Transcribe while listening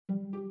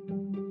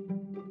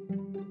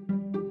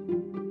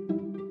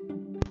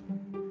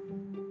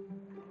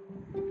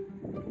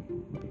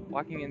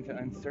walking into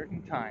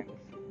uncertain times,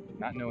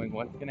 not knowing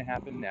what's going to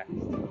happen next.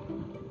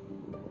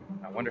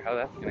 I wonder how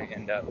that's going to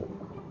end up.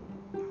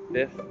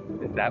 This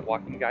is That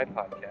Walking Guy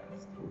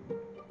podcast.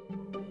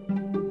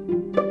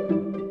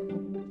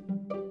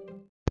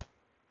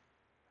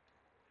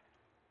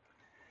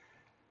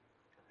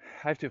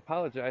 I have to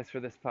apologize for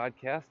this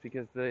podcast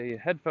because the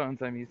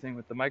headphones I'm using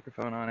with the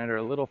microphone on it are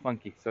a little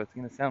funky, so it's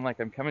going to sound like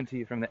I'm coming to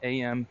you from the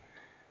AM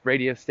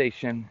radio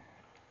station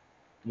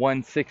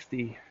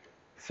 160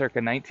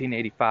 circa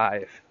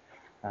 1985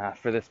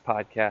 for this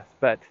podcast.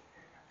 But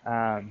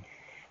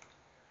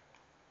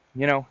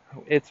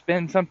it's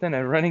been something,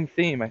 a running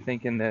theme, I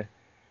think, in the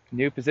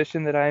new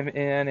position that I'm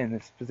in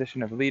this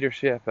position of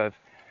leadership, of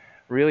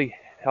really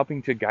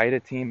helping to guide a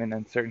team in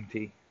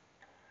uncertainty.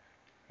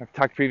 I've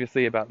talked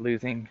previously about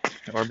losing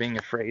or being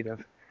afraid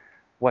of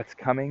what's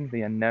coming,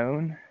 the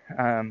unknown.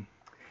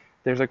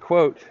 There's a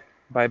quote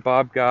by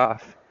Bob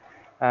Goff,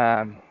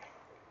 and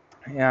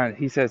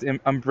he says,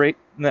 embrace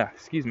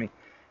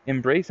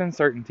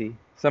uncertainty.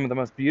 Some of the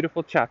most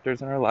beautiful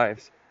chapters in our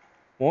lives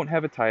won't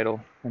have a title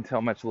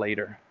until much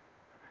later.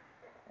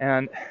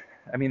 And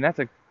I mean, that's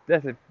a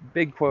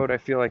big quote. I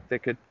feel like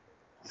that could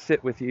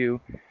sit with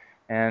you,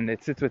 and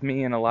it sits with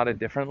me in a lot of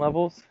different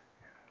levels.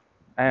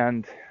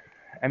 And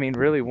I mean,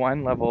 really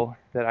one level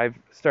that I've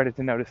started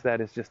to notice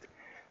that is just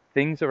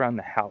things around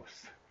the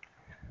house,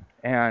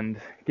 and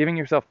giving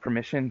yourself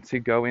permission to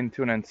go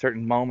into an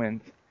uncertain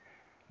moment,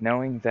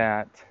 knowing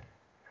that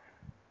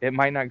it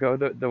might not go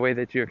the way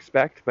that you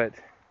expect, but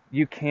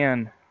you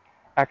can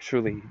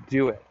actually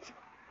do it.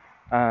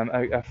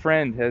 A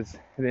friend has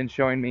been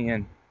showing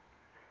me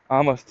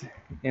almost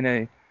in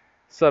a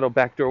subtle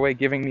backdoor way,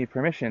 giving me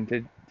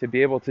permission to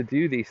be able to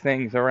do these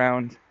things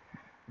around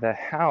the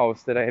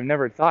house that I have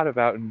never thought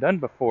about and done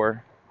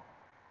before.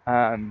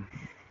 And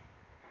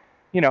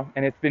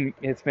it's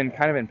been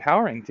kind of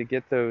empowering to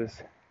get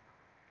those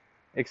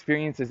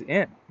experiences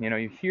in.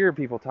 You hear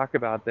people talk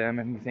about them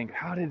and you think,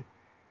 how did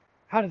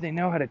they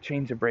know how to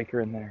change a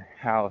breaker in their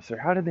house, or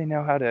how did they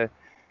know how to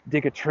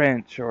dig a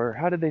trench, or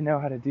how did they know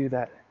how to do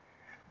that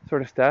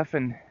sort of stuff?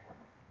 And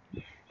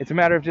it's a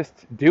matter of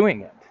just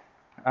doing it.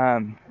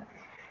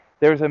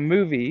 There's a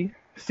movie,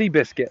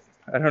 Seabiscuit.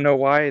 I don't know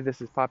why this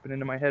is popping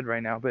into my head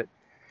right now, but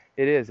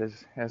it is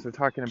as we're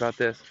talking about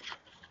this.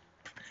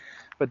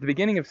 But the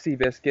beginning of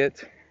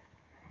Seabiscuit,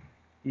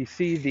 you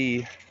see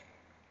the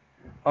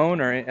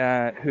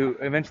owner who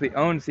eventually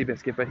owned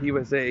Seabiscuit, but he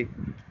was a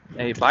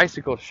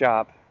bicycle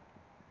shop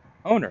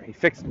owner. He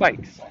fixed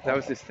bikes. That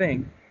was his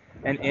thing.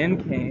 And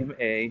in came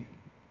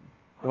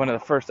one of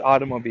the first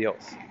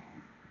automobiles.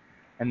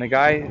 And the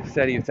guy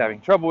said he was having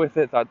trouble with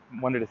it,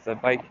 wondered if the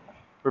bike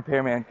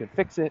repairman could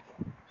fix it.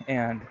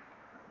 And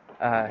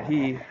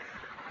he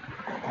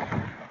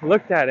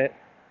looked at it,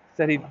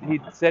 said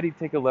he'd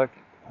take a look,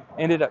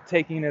 ended up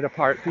taking it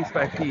apart piece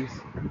by piece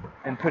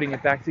and putting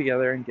it back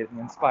together and getting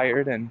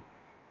inspired. And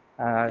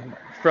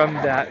from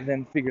that,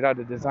 then figured out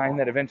a design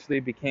that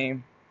eventually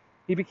became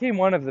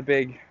one of the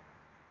big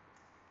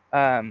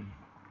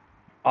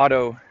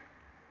auto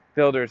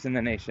builders in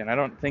the nation. I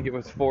don't think it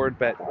was Ford,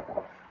 but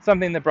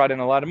something that brought in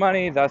a lot of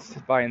money, thus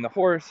buying the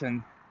horse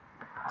and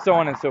so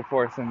on and so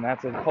forth. And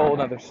that's a whole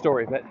other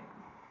story. But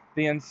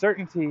the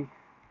uncertainty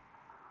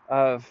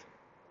of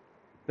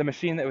the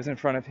machine that was in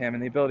front of him,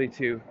 and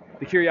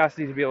the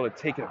curiosity to be able to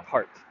take it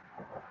apart.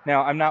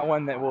 Now, I'm not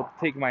one that will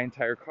take my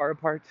entire car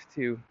apart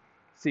to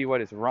see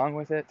what is wrong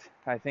with it.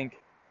 I think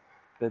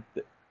that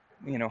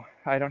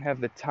I don't have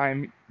the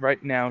time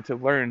right now to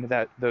learn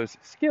those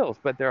skills,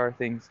 but there are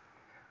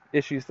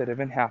issues that have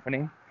been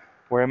happening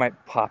where I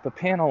might pop a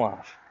panel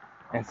off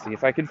and see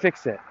if I can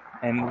fix it.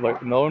 And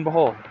lo and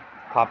behold,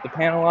 pop the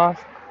panel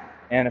off,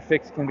 and a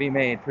fix can be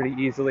made pretty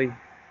easily.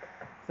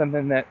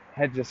 Something that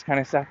had just kind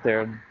of sat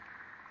there.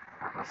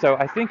 So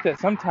I think that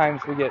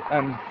sometimes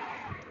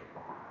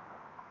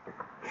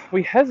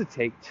we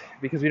hesitate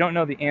because we don't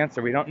know the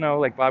answer. We don't know,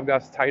 like Bob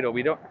Goff's title.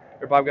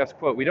 Bob Goff's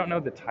quote. We don't know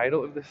the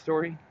title of the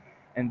story,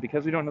 and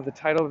because we don't know the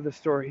title of the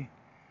story,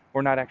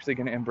 we're not actually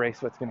going to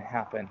embrace what's going to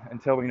happen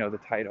until we know the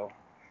title.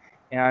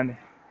 And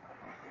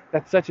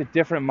that's such a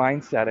different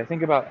mindset. I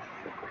think about,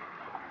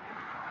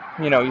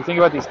 you think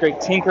about these great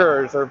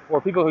tinkerers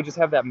or people who just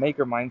have that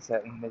maker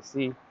mindset, and they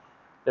see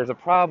there's a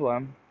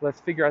problem, let's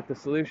figure out the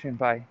solution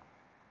by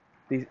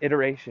these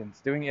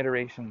doing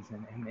iterations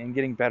and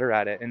getting better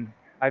at it. And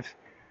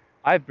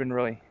I've been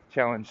really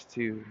challenged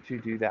to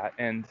do that.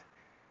 And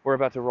we're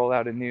about to roll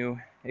out a new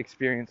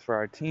experience for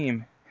our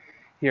team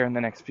here in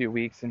the next few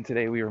weeks. And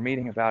today we were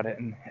meeting about it,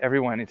 and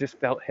it just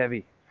felt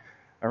heavy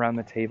around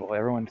the table.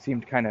 Everyone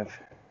seemed kind of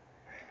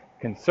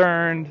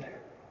concerned,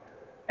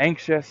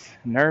 anxious,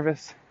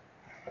 nervous.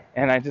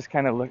 And I just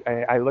kind of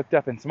looked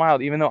up and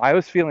smiled, even though I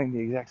was feeling the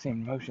exact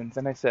same emotions.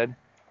 And I said,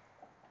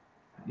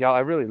 y'all, I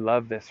really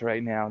love this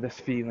right now, this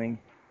feeling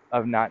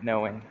of not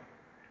knowing.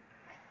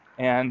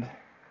 And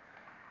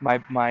my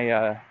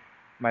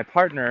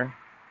partner,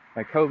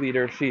 my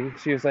co-leader,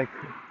 she was like,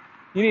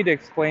 you need to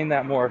explain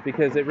that more,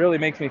 because it really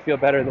makes me feel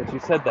better that you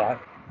said that.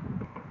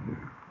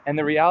 And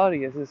the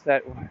reality is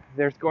that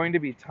there's going to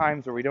be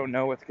times where we don't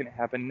know what's going to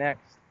happen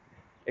next,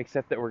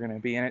 except that we're going to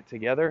be in it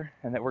together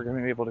and that we're going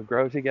to be able to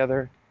grow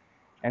together,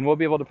 and we'll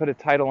be able to put a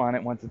title on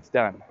it once it's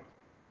done.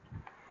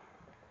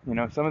 You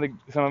know,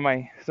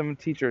 some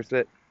teachers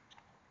that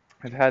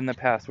I've had in the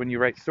past, when you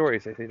write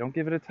stories, they say don't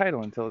give it a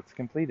title until it's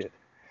completed.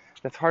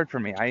 That's hard for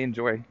me. I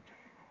enjoy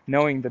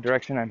knowing the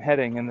direction I'm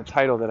heading and the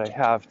title that I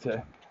have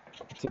to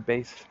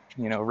base,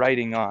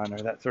 writing on, or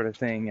that sort of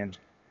thing, and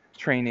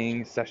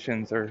training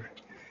sessions or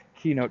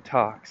keynote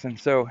talks. And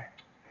so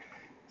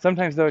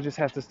sometimes though it just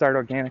has to start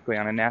organically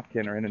on a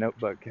napkin or in a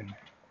notebook,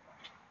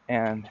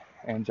 and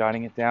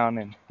jotting it down,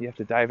 and you have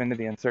to dive into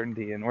the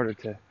uncertainty in order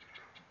to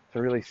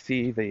really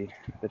see the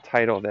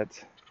title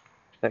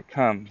that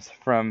comes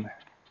from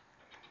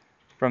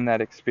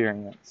that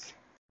experience.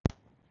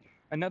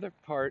 Another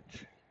part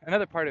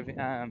of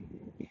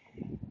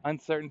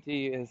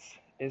uncertainty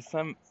is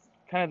some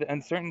kind of the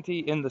uncertainty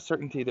in the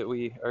certainty that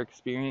we are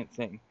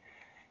experiencing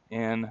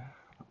in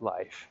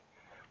life.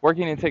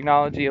 Working in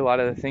technology, a lot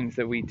of the things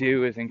that we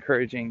do is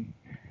encouraging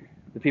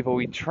the people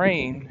we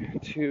train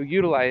to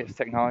utilize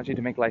technology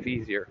to make life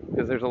easier,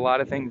 because there's a lot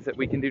of things that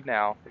we can do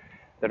now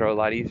that are a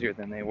lot easier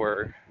than they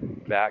were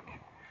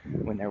back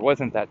when there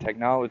wasn't that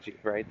technology,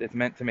 right? It's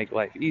meant to make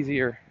life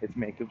easier. It's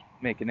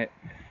making it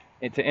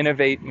to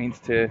innovate means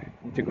to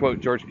quote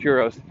George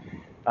Couros,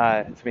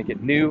 to make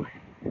it new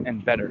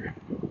and better.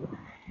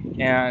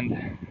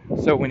 And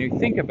so when you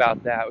think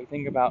about that, we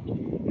think about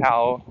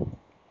how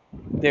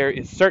there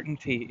is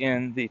certainty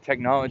in the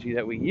technology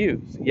that we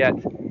use, yet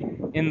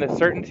in the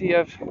certainty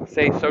of,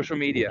 say, social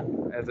media,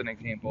 as an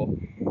example,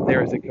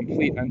 there is a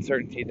complete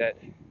uncertainty that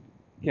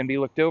can be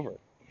looked over.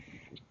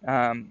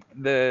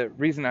 The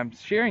reason I'm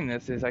sharing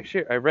this is I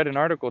read an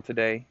article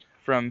today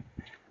from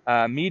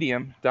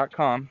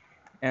medium.com,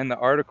 and the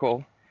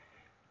article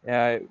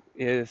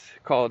is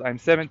called "I'm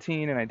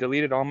 17 and I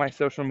deleted all my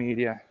social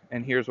media,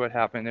 and here's what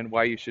happened and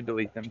why you should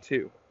delete them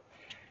too."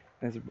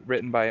 It's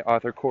written by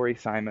author Corey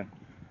Simon.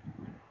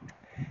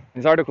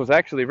 His article was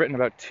actually written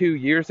about 2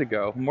 years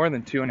ago, more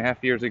than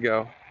 2.5 years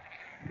ago,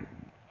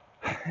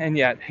 and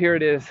yet here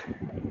it is,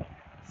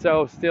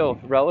 so still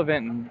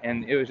relevant,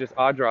 and it was just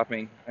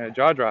jaw-dropping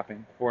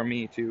for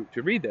me to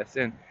read this.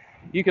 And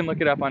you can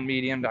look it up on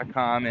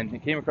medium.com, and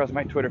it came across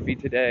my Twitter feed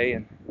today,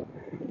 and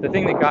the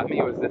thing that got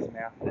me was this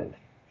math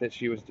that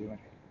she was doing.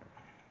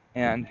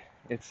 And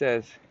it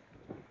says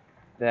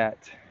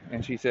that,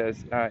 and she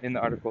says in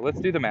the article, let's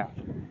do the math.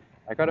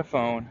 I got a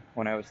phone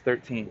when I was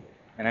 13,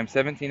 and I'm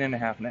 17 and a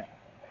half now.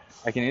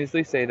 I can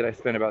easily say that I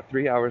spent about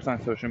 3 hours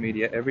on social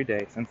media every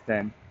day since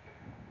then.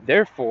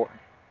 Therefore,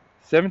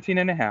 17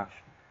 and a half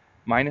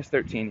minus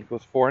 13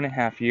 equals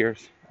 4.5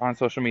 years on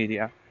social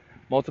media,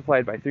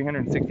 multiplied by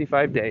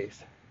 365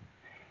 days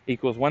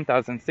equals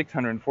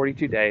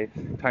 1,642 days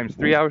times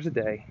 3 hours a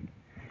day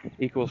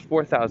equals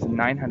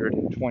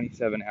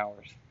 4,927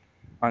 hours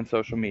on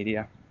social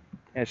media,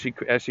 as she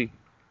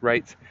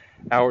writes,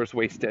 hours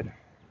wasted.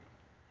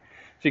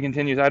 She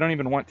continues, I don't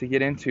even want to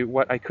get into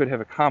what I could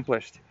have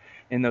accomplished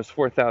in those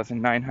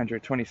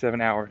 4,927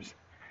 hours,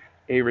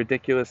 a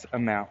ridiculous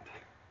amount.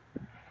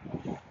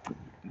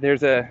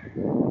 There's a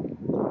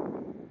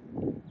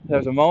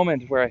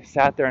moment where I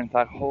sat there and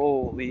thought,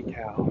 holy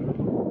cow,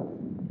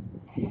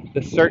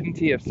 the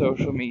certainty of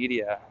social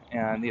media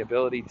and the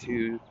ability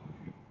to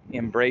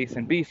embrace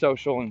and be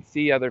social and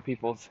see other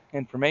people's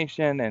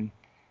information, and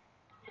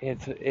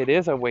it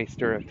is a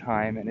waster of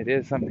time, and it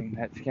is something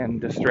that can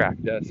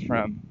distract us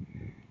from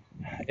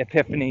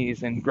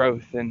epiphanies and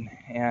growth,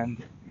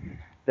 and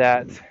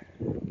that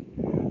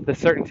the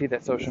certainty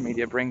that social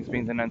media brings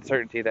means an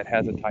uncertainty that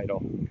has a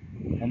title,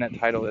 and that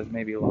title is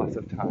maybe loss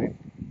of time,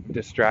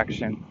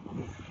 distraction,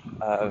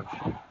 of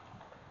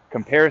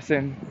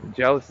comparison,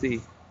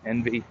 jealousy,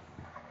 envy.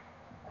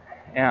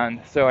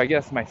 And so I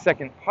guess my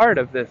second part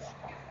of this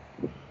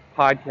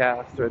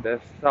podcast or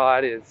this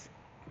thought is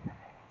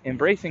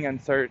embracing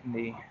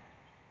uncertainty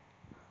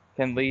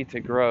can lead to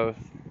growth,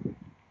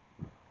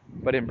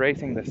 but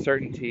embracing the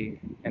certainty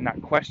and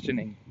not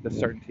questioning the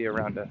certainty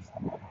around us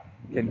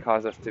can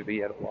cause us to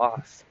be at a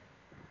loss.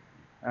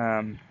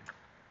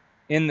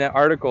 In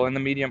the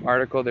Medium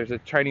article, there's a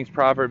Chinese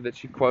proverb that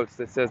she quotes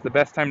that says, the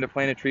best time to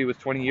plant a tree was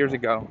 20 years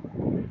ago.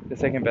 The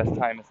second best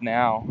time is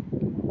now.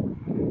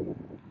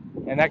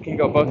 And that can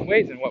go both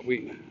ways. And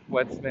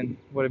what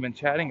I've been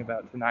chatting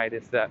about tonight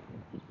is that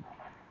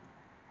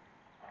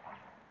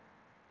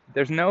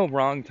there's no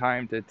wrong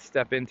time to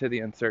step into the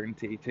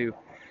uncertainty, to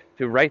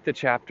write the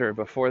chapter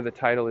before the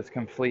title is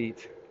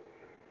complete.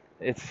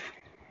 It's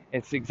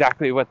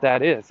exactly what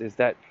that is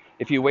that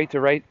if you wait to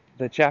write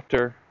the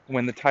chapter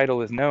when the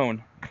title is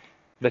known,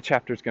 the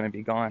chapter's going to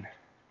be gone,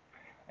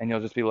 and you'll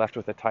just be left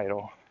with a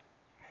title.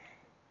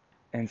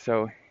 And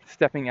so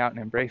stepping out and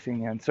embracing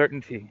the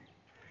uncertainty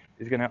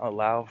is going to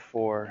allow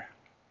for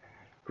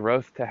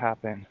growth to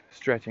happen,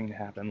 stretching to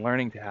happen,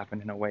 learning to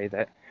happen in a way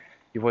that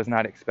you was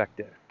not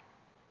expected.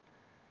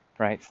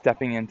 Right?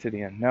 Stepping into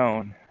the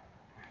unknown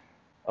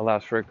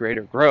allows for a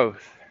greater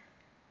growth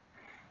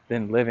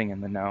than living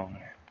in the known.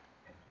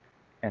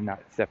 and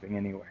not stepping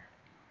anywhere.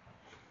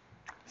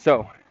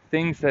 So,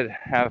 things that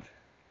have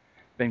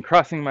been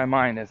crossing my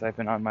mind as I've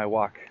been on my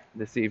walk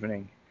this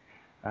evening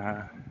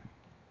uh,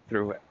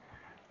 through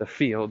the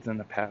fields and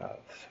the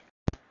paths.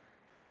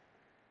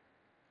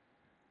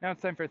 Now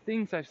it's time for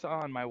things I saw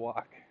on my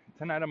walk.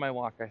 Tonight on my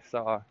walk, I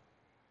saw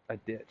a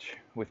ditch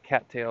with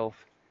cattails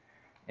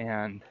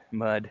and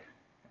mud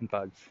and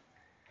bugs.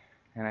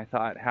 And I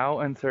thought, how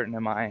uncertain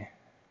am I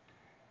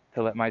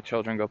to let my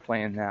children go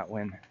play in that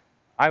when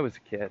I was a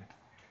kid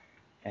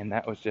and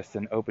that was just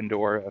an open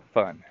door of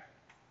fun,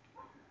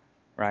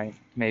 right?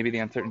 Maybe the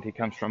uncertainty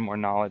comes from more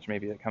knowledge,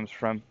 maybe it comes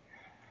from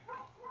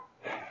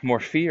more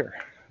fear,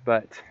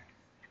 but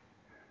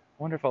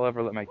I wonder if I'll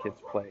ever let my kids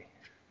play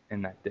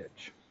in that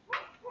ditch.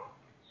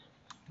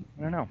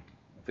 I don't know.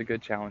 It's a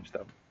good challenge,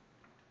 though.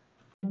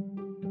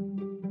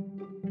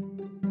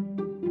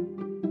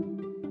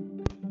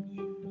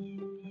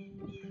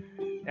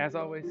 As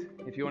always,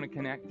 if you want to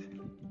connect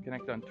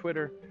on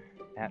Twitter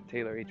at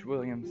Taylor H.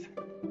 Williams.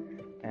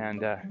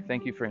 And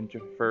thank you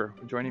for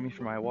joining me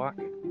for my walk.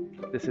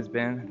 This has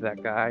been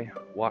That Guy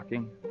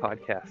Walking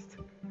Podcast.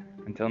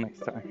 Until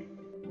next time.